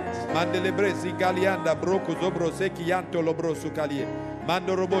riende. Mandelebre zingalianda broko zobro sekianto lobro sukalie.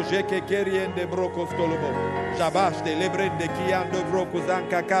 Mandorobo jeke keriende broko stolobo. Shabash de lebrende kiando broko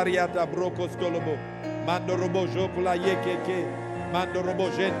zanka kariata broko stolobo. Mandorobo jokula yekeke. Mandorobo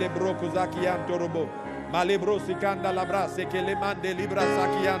jende broko zakianto robo. Malebro sikanda labra seke le mande libra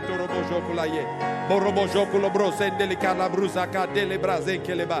sakianto robo jokula ye. Morobo jokulo bro sendeli kala brusa ka dele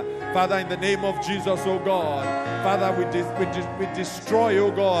brazenkeleba. Father, in the name of Jesus, oh God. Father, we destroy,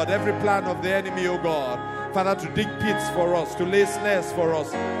 oh God, every plan of the enemy, oh God. Father, to dig pits for us, to lay snares for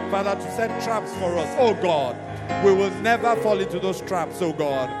us. Father, to set traps for us, oh God. We will never fall into those traps, oh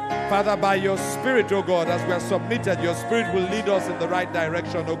God. Father, by your Spirit, oh God, as we are submitted, your Spirit will lead us in the right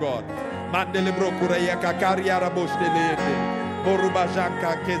direction, oh God. Mandele brokureya kakaria raboshtelete. Boruba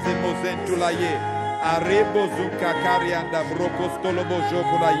janka keze mozentulaye. Arebo zuka karianda brokostolobo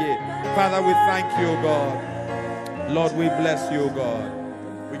jokulaye. Father, we thank you, oh God. Lord, we bless you, O God.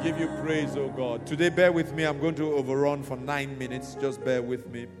 We give you praise, O God. Today, bear with me. I'm going to overrun for 9 minutes. Just bear with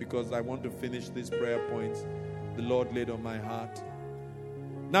me because I want to finish these prayer points the Lord laid on my heart.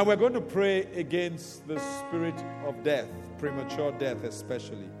 Now, we're going to pray against the spirit of death, premature death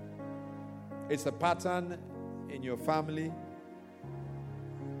especially. It's a pattern in your family,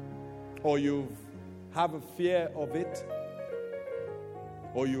 or you have a fear of it,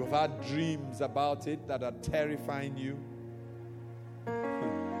 or you've had dreams about it that are terrifying you.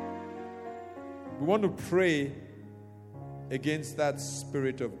 We want to pray against that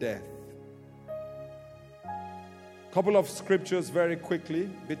spirit of death. Couple of scriptures very quickly,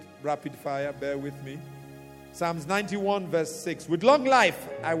 bit rapid fire, bear with me. Psalms 91 verse 6. With long life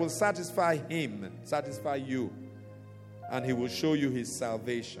I will satisfy him, satisfy you, and he will show you his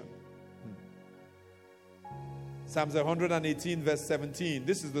salvation. Psalms 118 verse 17.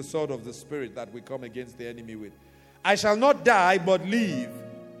 This is the sword of the Spirit that we come against the enemy with. I shall not die but live,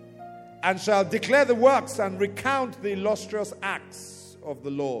 and shall declare the works and recount the illustrious acts of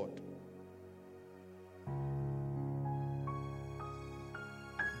the Lord.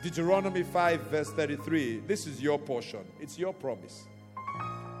 Deuteronomy 5 verse 33. This is your portion. It's your promise.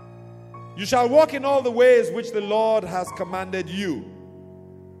 You shall walk in all the ways which the Lord has commanded you,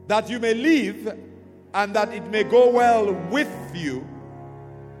 that you may live, and that it may go well with you,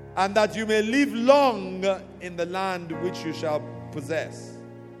 and that you may live long in the land which you shall possess.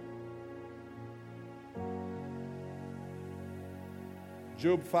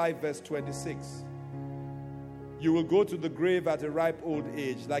 Job 5 verse 26. You will go to the grave at a ripe old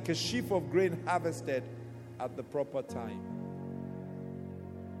age, like a sheaf of grain harvested at the proper time.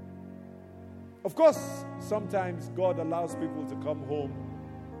 Of course, sometimes God allows people to come home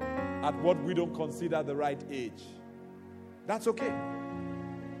at what we don't consider the right age. That's okay.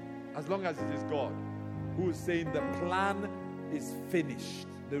 As long as it is God who is saying the plan is finished,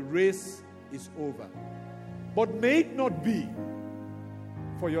 the race is over. But may it not be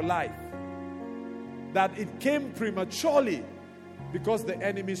for your life that it came prematurely because the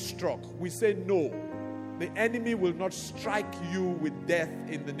enemy struck. We say no. The enemy will not strike you with death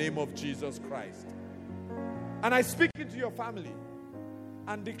in the name of Jesus Christ. And I speak into your family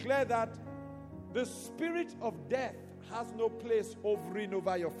and declare that the spirit of death has no place hovering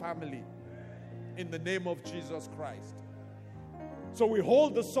over your family in the name of Jesus Christ. So we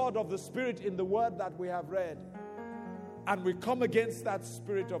hold the sword of the Spirit in the word that we have read, and we come against that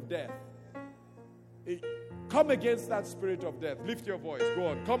spirit of death. Come against that spirit of death. Lift your voice. Go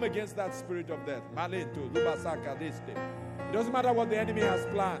on. Come against that spirit of death. It doesn't matter what the enemy has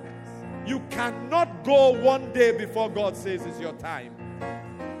planned. You cannot go one day before God says it's your time.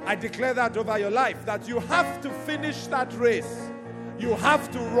 I declare that over your life, that you have to finish that race. You have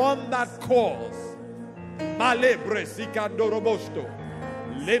to run that course. Malebre sikando robosto.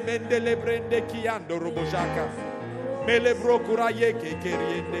 Lemende lebrende kiando robojaka. Melebro kurayeke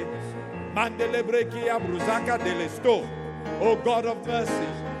keriende. Mandelebreki abruzaka delesto. Oh God of mercy.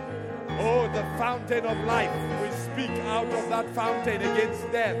 Oh, the fountain of life. We speak out of that fountain against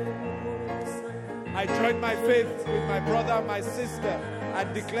death. I join my faith with my brother, my sister,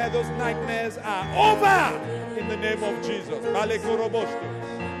 and declare those nightmares are over in the name of Jesus.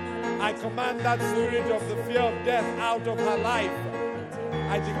 I command that spirit of the fear of death out of her life.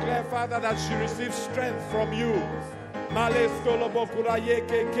 I declare, Father, that she receives strength from you.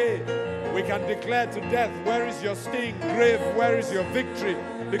 We can declare to death, where is your sting? Grave, where is your victory?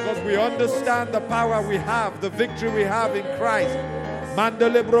 Because we understand the power we have, the victory we have in Christ.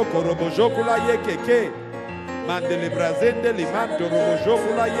 Mandele broko robo jokula ye keke. Mandele brazende limanto robo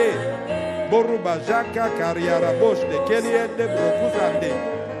jokula ye. Boruba jaka kariara bosh de keliende brokuzande.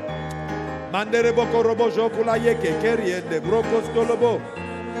 Mandere boko robo jokula ye keke riende brokos tolobo.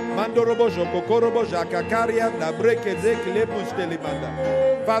 Mando robo joko korobo jaka karianda breke zekle mustelimanda.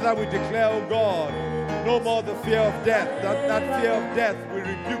 Father, we declare, oh God, no more the fear of death. That fear of death, we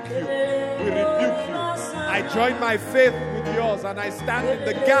rebuke you. We rebuke you. I join my faith with yours and I stand in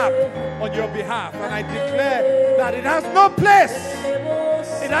the gap on your behalf and I declare that it has no place.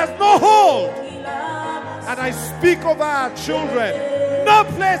 It has no hold. And I speak over our children. No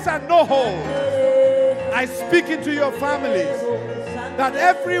place and no hold. I speak into your families that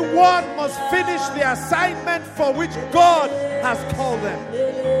everyone must finish the assignment for which God has called them.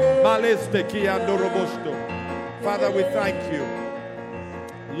 Father, we thank you.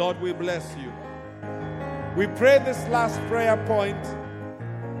 Lord, we bless you. We pray this last prayer point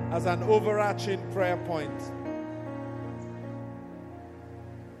as an overarching prayer point.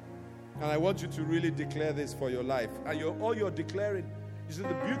 And I want you to really declare this for your life. And all you're declaring, you see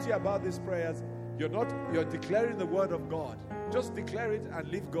the beauty about these prayers, you're declaring the word of God. Just declare it and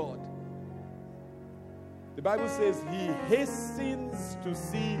leave God. The Bible says he hastens to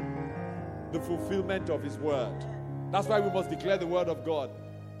see the fulfillment of his word. That's why we must declare the word of God.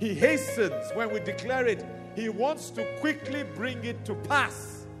 He hastens. When we declare it, he wants to quickly bring it to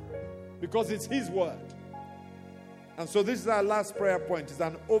pass because it's his word. And so this is our last prayer point. It's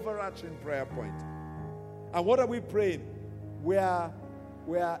an overarching prayer point. And what are we praying? We are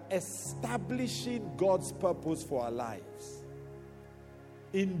establishing God's purpose for our lives.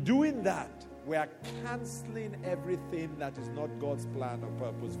 In doing that, we are canceling everything that is not God's plan or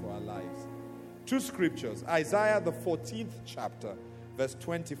purpose for our lives. Two scriptures. Isaiah the 14th chapter, verse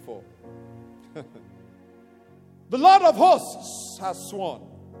 24. The Lord of hosts has sworn,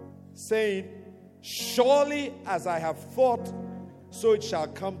 saying, surely as I have thought, so it shall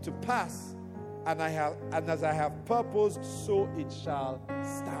come to pass, and as I have purposed, so it shall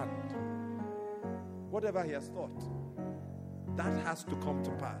stand. Whatever he has thought, that has to come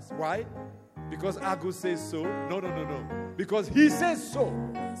to pass. Why? Because Agus says so? No. Because he says so.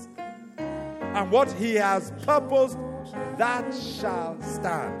 And what he has purposed, that shall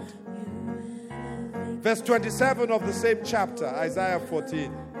stand. Verse 27 of the same chapter, Isaiah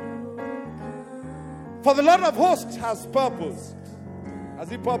 14. For the Lord of hosts has purposed. Has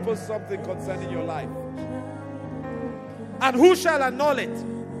he purposed something concerning your life? And who shall annul it?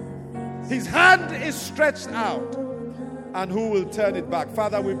 His hand is stretched out. And who will turn it back?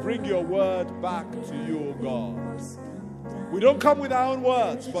 Father, we bring your word back to you, O God. We don't come with our own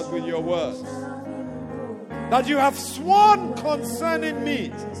words, but with your words. That you have sworn concerning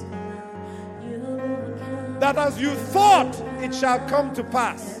me, that as you thought, it shall come to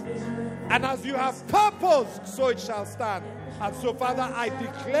pass. And as you have purposed, so it shall stand. And so, Father, I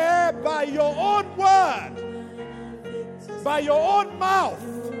declare by your own word, by your own mouth,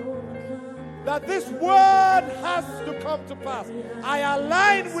 that this word has to come to pass. I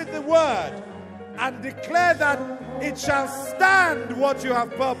align with the word and declare that it shall stand what you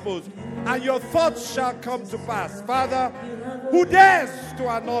have purposed, and your thoughts shall come to pass. Father, who dares to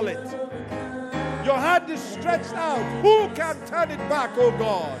annul it? Your hand is stretched out. Who can turn it back, oh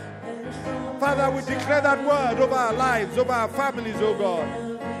God? Father, we declare that word over our lives, over our families, oh God.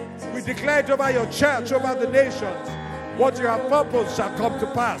 We declare it over your church, over the nations. What you have purposed shall come to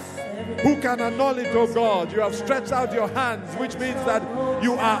pass. Who can annul it, oh God? You have stretched out your hands, which means that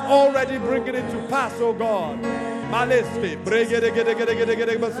you are already bringing it to pass, oh God. Maleste,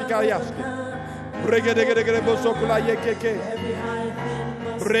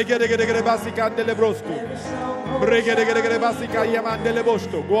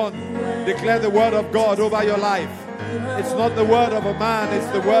 go on, declare the word of God over your life. It's not the word of a man, it's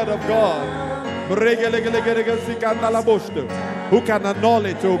the word of God. Who can annul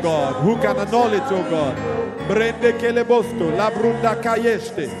it, oh God? Who can annul it, oh God? Brende kelebosto, labrunda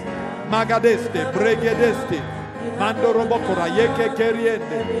kayeste, magadeste, bregedeste, mando robokora yeke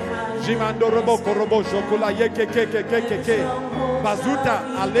keriende, jimando roboko robosho kula yeke keke. Bazuta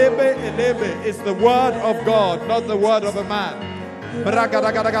alebe elebe is the word of God, not the word of a man.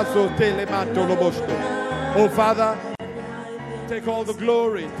 Oh Father, take all the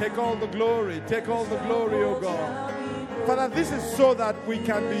glory, take all the glory, take all the glory, oh God. Father, this is so that we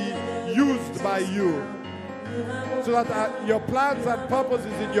can be used by you, so that your plans and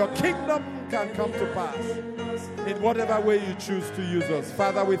purposes in your kingdom can come to pass. in whatever way you choose to use us.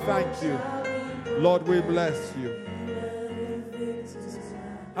 Father, we thank you. Lord, we bless you.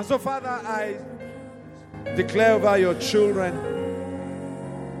 And so, Father, I declare over your children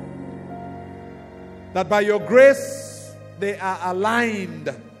that by your grace, they are aligned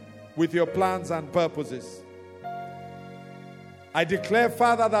with your plans and purposes. I declare,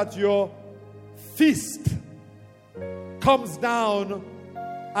 Father, that your fist comes down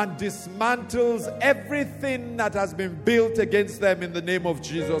and dismantles everything that has been built against them in the name of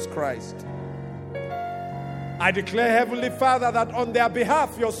Jesus Christ. I declare, Heavenly Father, that on their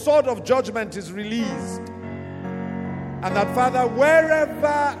behalf, your sword of judgment is released. And that, Father,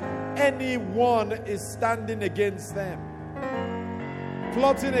 wherever anyone is standing against them,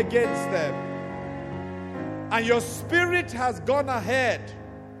 plotting against them, and your Spirit has gone ahead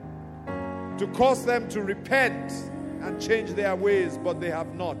to cause them to repent and change their ways, but they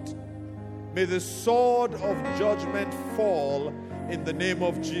have not. May the sword of judgment fall in the name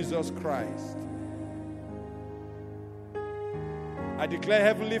of Jesus Christ. I declare,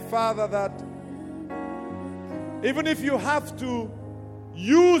 Heavenly Father, that even if you have to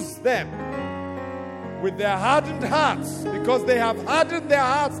use them with their hardened hearts, because they have hardened their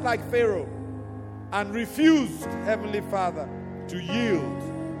hearts like Pharaoh and refused, Heavenly Father, to yield,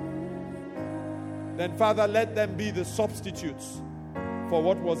 then, Father, let them be the substitutes for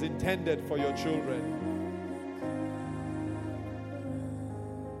what was intended for your children.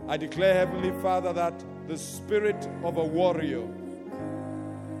 I declare, Heavenly Father, that the spirit of a warrior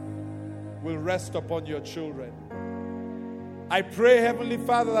will rest upon your children. I pray, Heavenly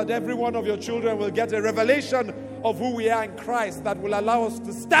Father, that every one of your children will get a revelation of who we are in Christ that will allow us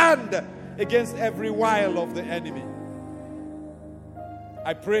to stand against every wile of the enemy.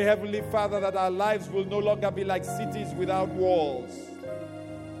 I pray, Heavenly Father, that our lives will no longer be like cities without walls.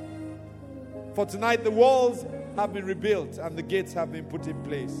 For tonight, the walls have been rebuilt and the gates have been put in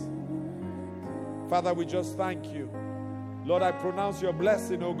place. Father, we just thank you. Lord, I pronounce your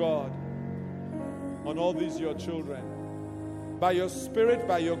blessing, O God, on all these your children. By your Spirit,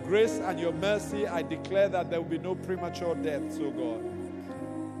 by your grace and your mercy, I declare that there will be no premature deaths, O God.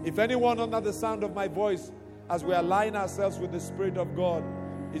 If anyone under the sound of my voice, as we align ourselves with the Spirit of God,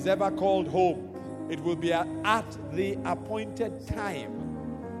 is ever called home, it will be at the appointed time.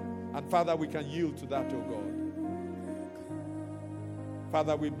 And Father, we can yield to that, O God.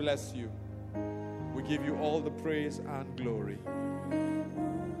 Father, we bless you. We give you all the praise and glory.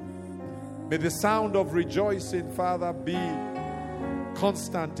 May the sound of rejoicing, Father, be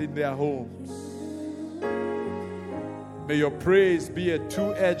constant in their homes. May your praise be a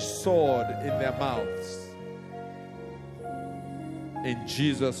two-edged sword in their mouths. In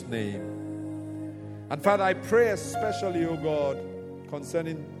Jesus' name. And Father, I pray especially, O God,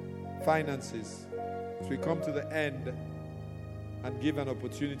 concerning finances, as we come to the end and give an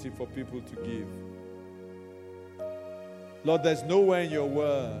opportunity for people to give. Lord, there's nowhere in your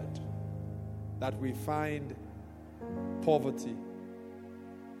word that we find poverty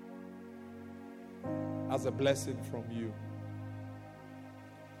as a blessing from you.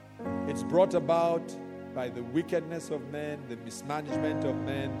 It's brought about by the wickedness of men, the mismanagement of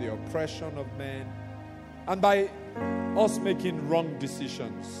men, the oppression of men, and by us making wrong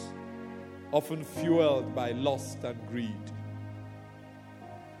decisions, often fueled by lust and greed.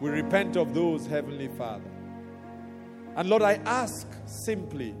 We repent of those, Heavenly Father. And Lord, I ask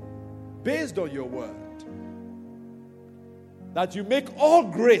simply, based on your word, that you make all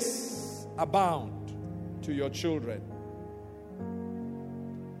grace abound to your children.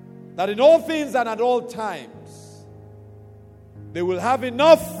 That in all things and at all times, they will have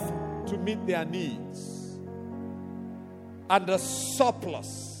enough to meet their needs and a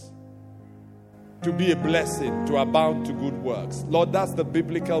surplus to be a blessing, to abound to good works. Lord, that's the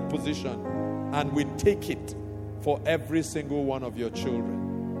biblical position, and we take it for every single one of your children.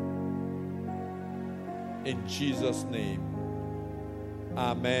 In Jesus' name,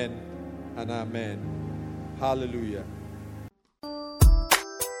 amen and amen. Hallelujah.